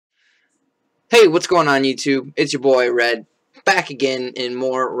Hey, what's going on YouTube? It's your boy Red, back again in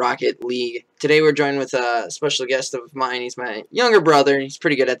more Rocket League. Today we're joined with a special guest of mine. He's my younger brother. He's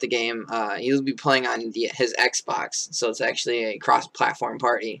pretty good at the game. He'll be playing on his Xbox, so it's actually a cross-platform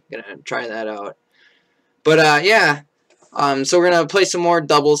party. Gonna try that out. But yeah, so we're gonna play some more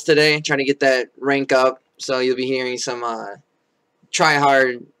doubles today, try to get that rank up. So you'll be hearing some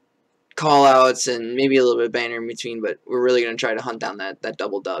try-hard call-outs and maybe a little bit of banner in between, but we're really gonna try to hunt down that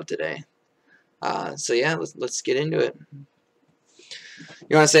double dub today. So yeah, let's get into it.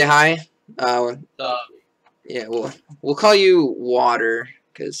 You want to say hi? Yeah, we'll call you Water,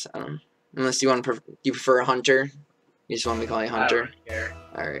 cause unless you prefer a Hunter. You just want me to call you Hunter. I don't care.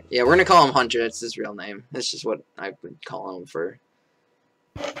 All right. Yeah, we're gonna call him Hunter. That's his real name. That's just what I've been calling him for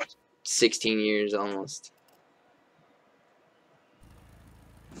 16 years almost.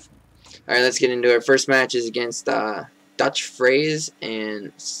 All right, let's get into it. First match is against Dutch Phrase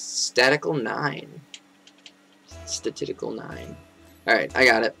and Statical 9. Statistical 9. Alright, I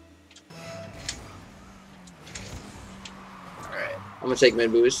got it. Alright. I'm gonna take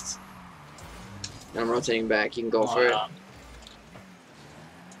mid boost. And I'm rotating back. You can go for it.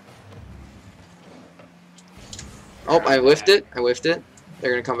 Oh, I whiffed it. I whiffed it.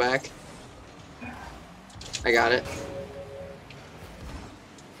 They're gonna come back. I got it.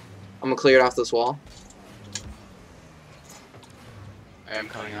 I'm gonna clear it off this wall. I am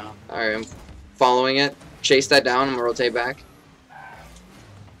coming out. Alright, I'm following it. Chase that down. I'm gonna rotate back.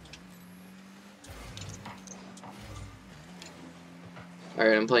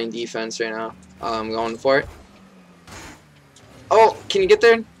 Alright, I'm playing defense right now. I'm going for it. Oh, can you get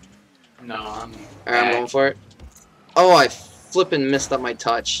there? No, I'm. Alright, I'm going for it. Oh, I flippin' messed up my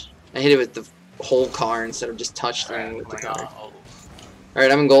touch. I hit it with the whole car instead of just touching with the car.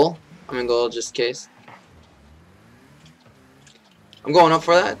 Alright, I'm in goal. I'm in goal just in case. I'm going up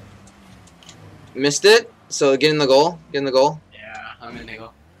for that. Missed it. So get in the goal. Get in the goal. Yeah, I'm in the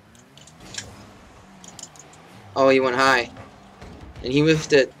goal. Oh, he went high. And he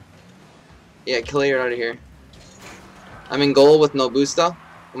whiffed it. Yeah, clear it out of here. I'm in goal with no boost though.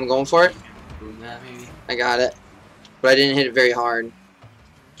 I'm going for it. Boom that maybe. I got it. But I didn't hit it very hard.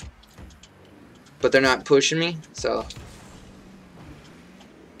 But they're not pushing me, so.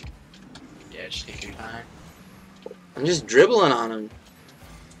 Yeah, just take your time. I'm just dribbling on him.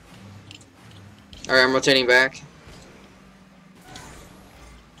 Alright, I'm rotating back.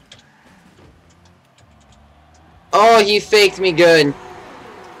 Oh, he faked me good.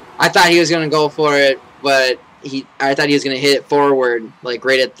 I thought he was gonna go for it, but I thought he was gonna hit it forward, like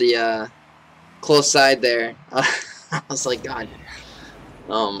right at the close side there. I was like, God.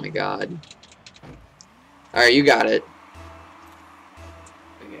 Oh my God. Alright, you got it.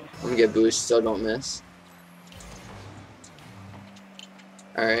 Okay. I'm gonna get boost, so don't miss.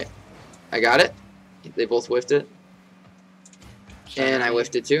 Alright. I got it. They both whiffed it. And I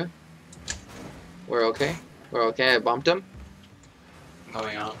whiffed it too. We're okay. We're okay. I bumped him. I'm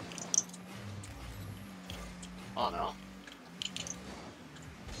coming out. Oh no.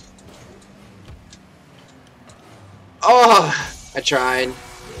 Oh! I tried.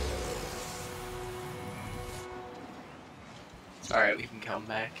 It's alright, we can come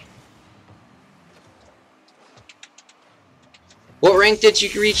back. What rank did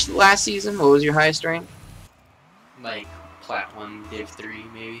you reach last season? What was your highest rank? Like, Plat 1, Div 3,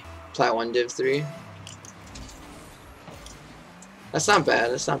 maybe. Plat 1, Div 3. That's not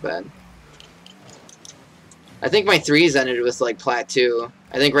bad. That's not bad. I think my 3s ended with like Plat 2.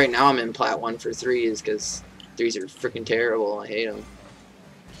 I think right now I'm in Plat 1 for 3s because 3s are freaking terrible. I hate them.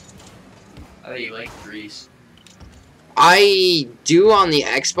 I thought you liked 3s. I do on the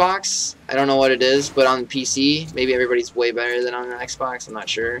Xbox. I don't know what it is, but on PC, maybe everybody's way better than on the Xbox. I'm not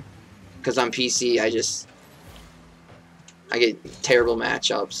sure. Because on PC, I get terrible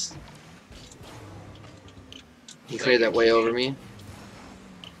matchups. He cleared that way over me.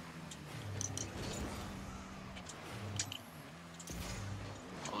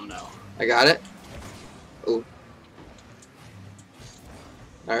 Oh no. I got it. Ooh.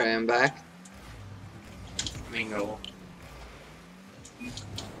 Alright, I'm back. Mingo.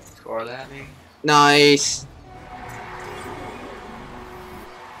 Score that maybe? Nice.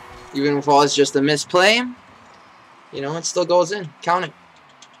 Even if it was just a misplay, you know, it still goes in. Count it.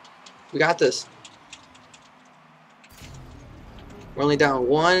 We got this. We're only down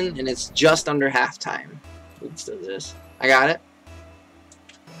 1, and it's just under halftime. Let's do this. I got it.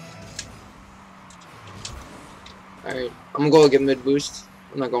 Alright, I'm gonna go get mid boost.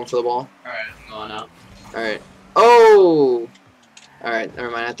 I'm not going for the ball. Alright, I'm going up. Alright. Oh! Alright, never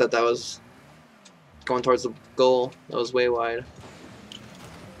mind. I thought that was going towards the goal. That was way wide.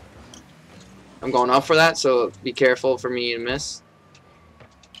 I'm going up for that, so be careful for me to miss.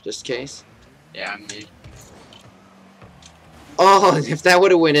 Just in case. Yeah, I'm mid. Oh, if that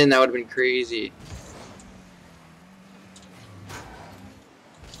would have went in, that would have been crazy.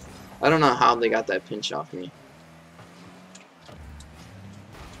 I don't know how they got that pinch off me.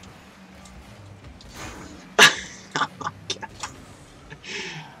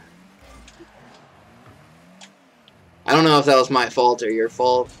 I don't know if that was my fault or your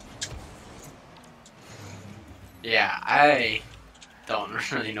fault. Yeah, I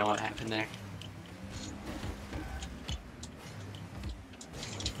don't really know what happened there.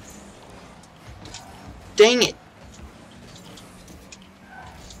 Dang it!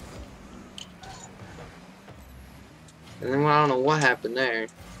 And then I don't know what happened there.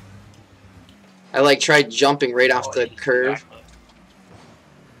 I like tried jumping right off the curve.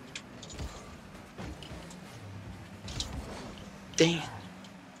 Dang it.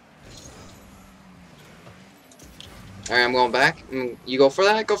 Alright, I'm going back. You go for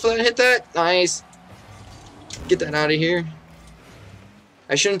that? Go for that. Hit that. Nice. Get that out of here.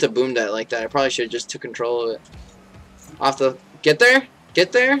 I shouldn't have boomed that like that. I probably should have just took control of it. Off the... Get there?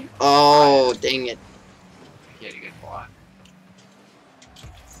 Get there? Oh, dang it. He had a good block.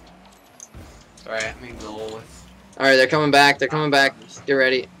 Alright, I'm in goal with... Alright, they're coming back. They're coming back. Get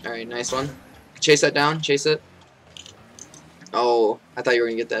ready. Alright, nice one. Chase that down. Chase it. Oh, I thought you were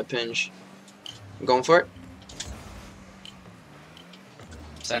going to get that pinch. I'm going for it.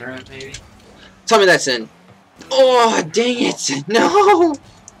 Center it, maybe? Tell me that's in. Oh, dang it. No.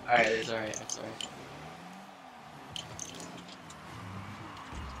 Alright, it's alright. It's alright.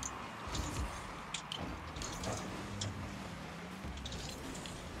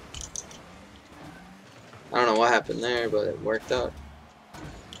 I don't know what happened there, but it worked out.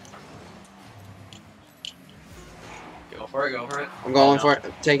 Go for it, go for it. I'm going for it.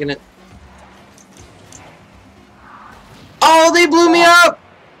 I'm taking it. Oh, they blew me up!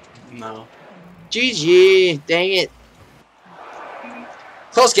 No. GG. Dang it.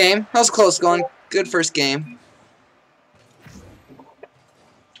 Close game. That was close going. Good first game.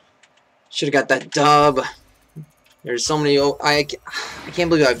 Should have got that dub. There's so many... I can't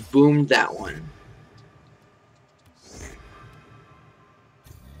believe I boomed that one.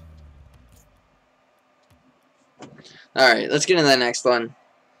 Alright, let's get into that next one.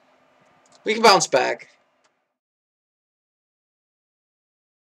 We can bounce back.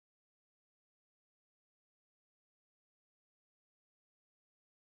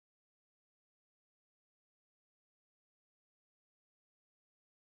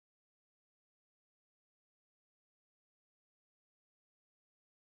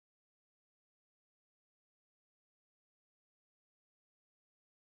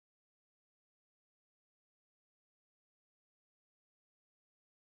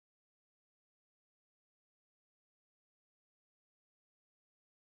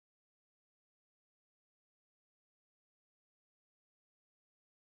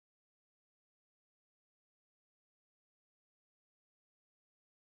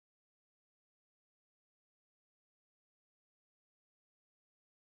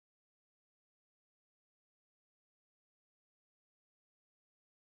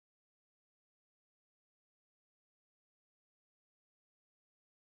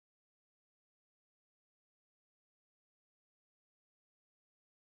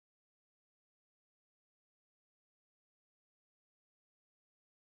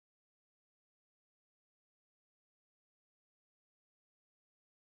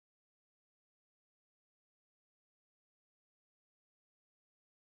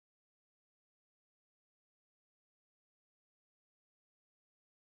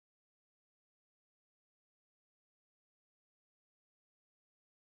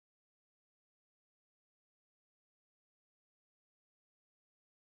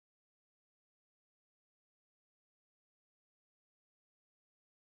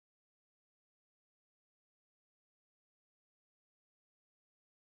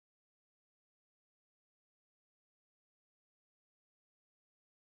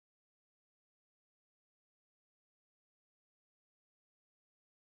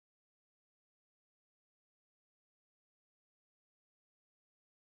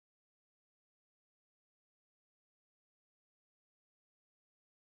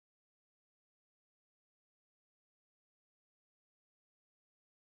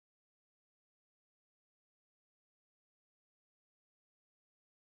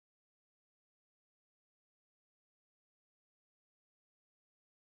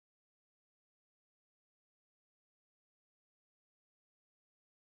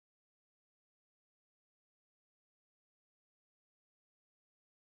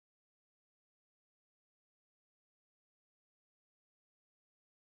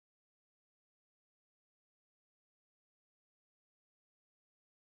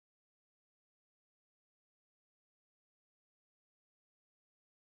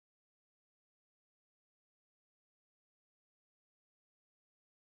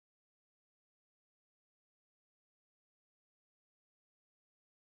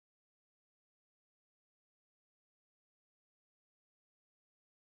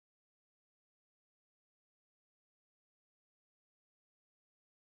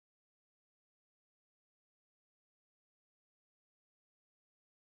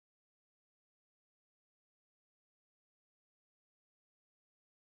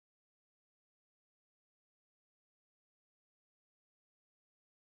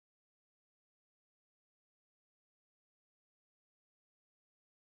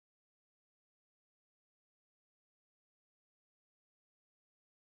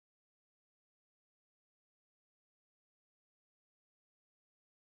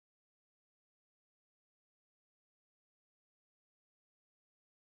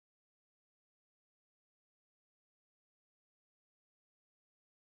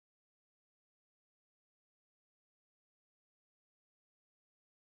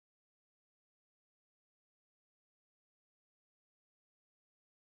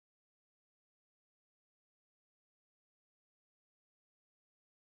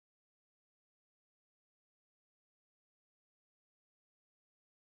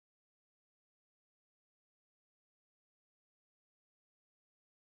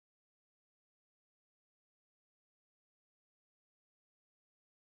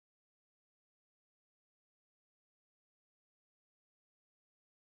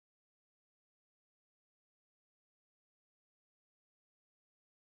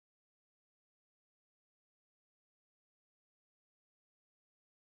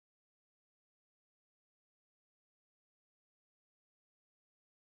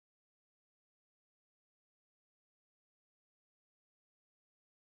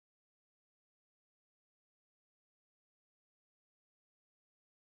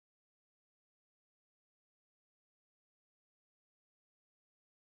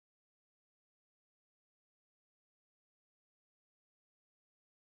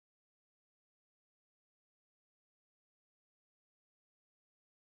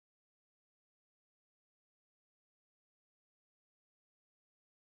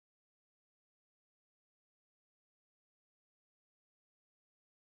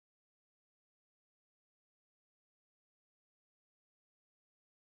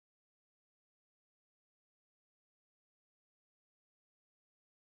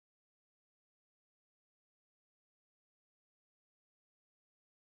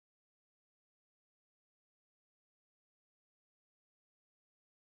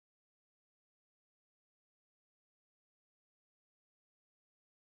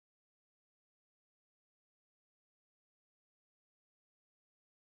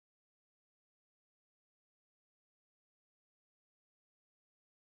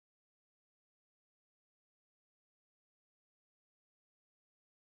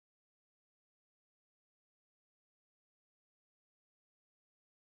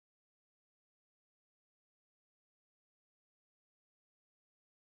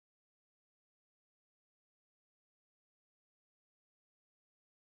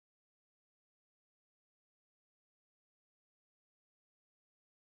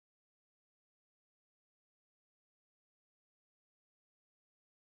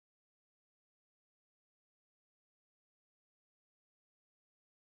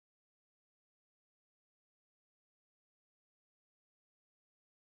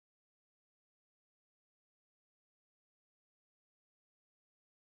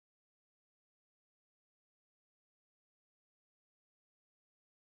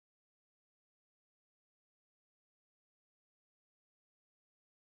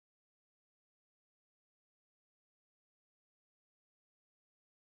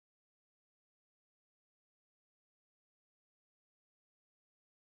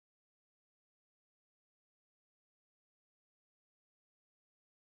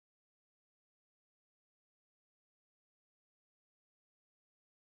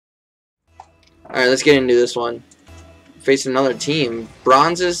 Alright, let's get into this one. Face another team.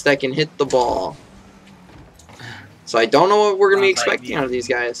 Bronzes that can hit the ball. So I don't know what we're going to be expecting out of these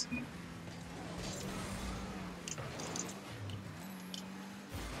guys.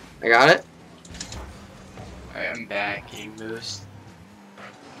 I got it. Alright, I'm back. Getting boost.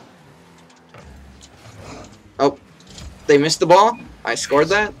 Oh, they missed the ball. I scored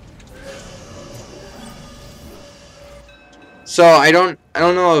that. So I don't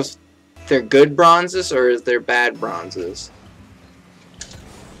know if they're good bronzes or if they're bad bronzes.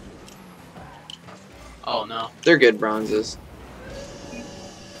 Oh no. They're good bronzes.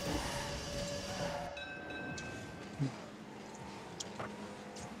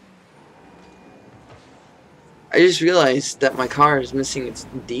 I just realized that my car is missing its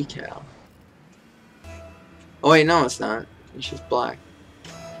decal. Oh wait, no it's not. It's just black.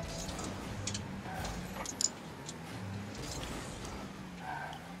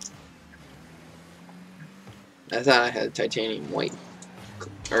 I thought I had titanium white,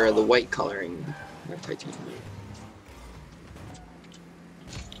 or the white coloring, not titanium.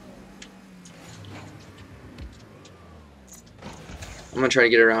 I'm gonna try to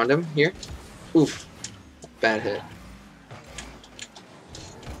get around him here. Oof. Bad hit.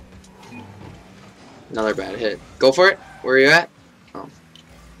 Another bad hit. Go for it. Where are you at? Oh.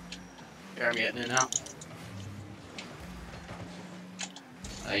 Here, I'm getting it now.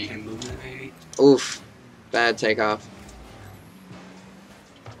 You can move it maybe? Oof. Bad takeoff.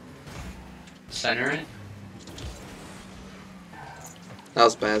 Center it? That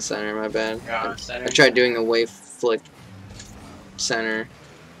was bad center, my bad. Center. I tried doing a wave flick center.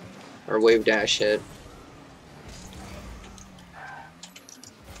 Or wave dash hit.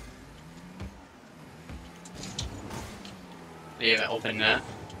 You have an open net.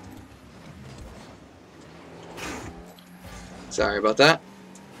 Sorry about that.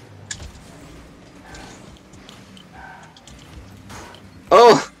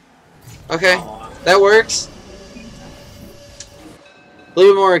 Oh! Okay, that works. A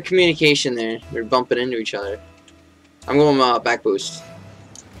little bit more communication there. We're bumping into each other. I'm going back boost.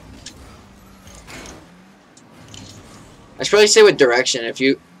 I should probably say with direction. If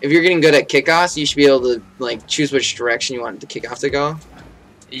you're getting good at kickoffs, you should be able to like choose which direction you want the kickoff to go.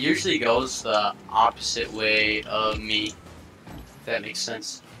 It usually goes the opposite way of me. If that makes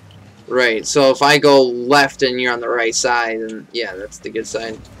sense. Right. So if I go left and you're on the right side, then yeah, that's the good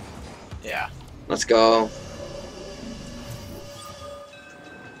side. Yeah. Let's go.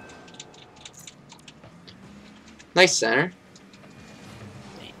 Nice center.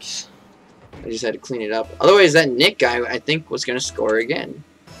 Thanks. I just had to clean it up. Otherwise, that Nick guy, I think, was going to score again.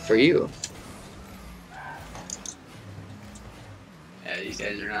 For you. Yeah, these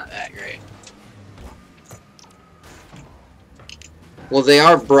guys are not that great. Well, they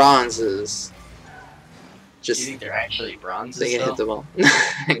are bronzes. Do you think they're actually bronzes, they can though? hit the ball.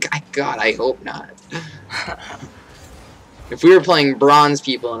 God, I hope not. If we were playing bronze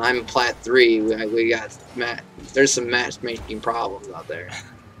people and I'm plat 3, we got there's some matchmaking problems out there.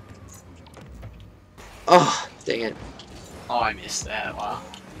 Oh, dang it. Oh, I missed that. Wow.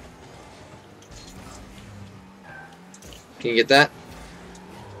 Can you get that?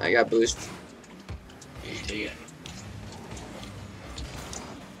 I got boost. You take it.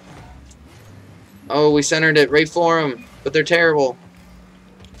 Oh, we centered it right for him, but they're terrible.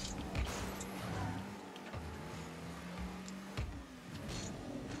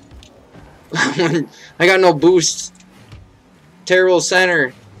 I got no boost. Terrible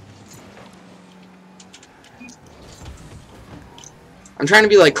center. I'm trying to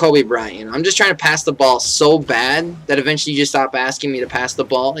be like Kobe Bryant. I'm just trying to pass the ball so bad that eventually you just stop asking me to pass the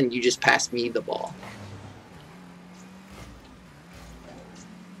ball and you just pass me the ball.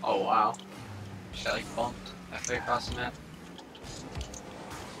 Oh, wow. Should I, like, bumped halfway across the map?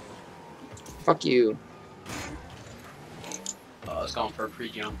 Fuck you. Oh, I was going for a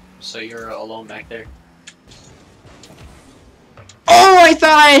pre-jump, so you're alone back there. Oh, I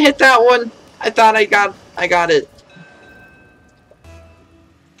thought I hit that one. I thought I got it.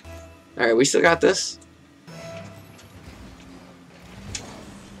 Alright, we still got this.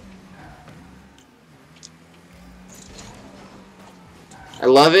 I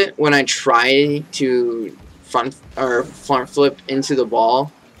love it when I try to front flip into the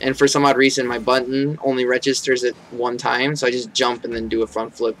ball, and for some odd reason my button only registers it one time, so I just jump and then do a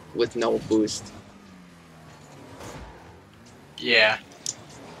front flip with no boost. Yeah.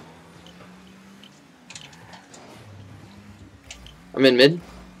 I'm in mid.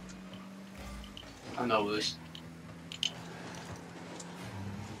 I'm no boost.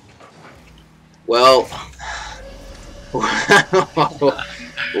 Well,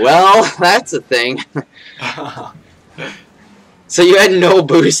 Well, that's a thing. So you had no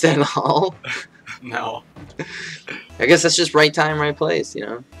boost at all? No. I guess that's just right time, right place, you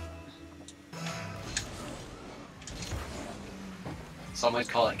know? Some might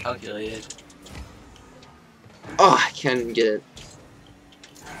call it calculated. Oh, I can't get it.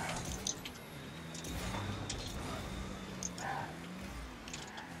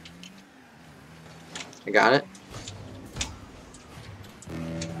 I got it.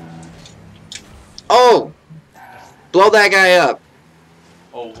 Oh! Blow that guy up.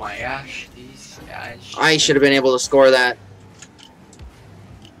 Oh my gosh, these guys. I should have been able to score that.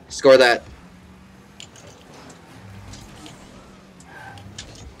 Score that.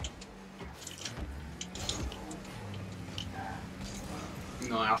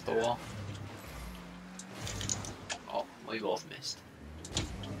 Going off the wall. Oh, we both missed.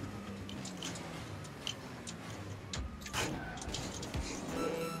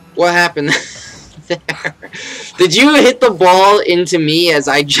 What happened there? Did you hit the ball into me as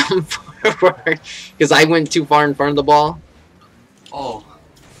I jumped forward? Because I went too far in front of the ball? Oh.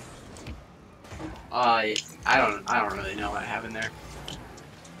 I don't really know what happened there.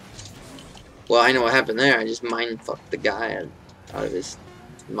 Well, I know what happened there. I just mind fucked the guy out of his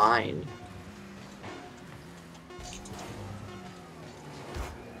mind.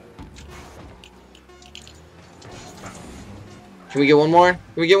 Can we get one more? Can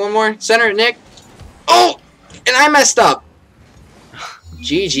we get one more? Center it, Nick. Oh! And I messed up.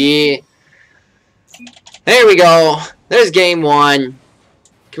 GG. There we go. There's game one.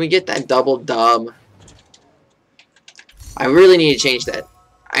 Can we get that double dub? I really need to change that.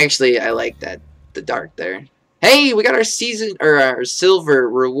 Actually, I like that. The dark there. Hey, we got our season or our silver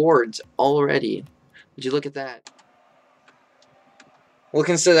rewards already. Would you look at that? We'll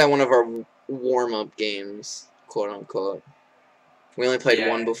consider that one of our warm-up games, quote unquote. We only played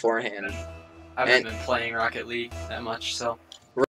one beforehand. I haven't been playing Rocket League that much, so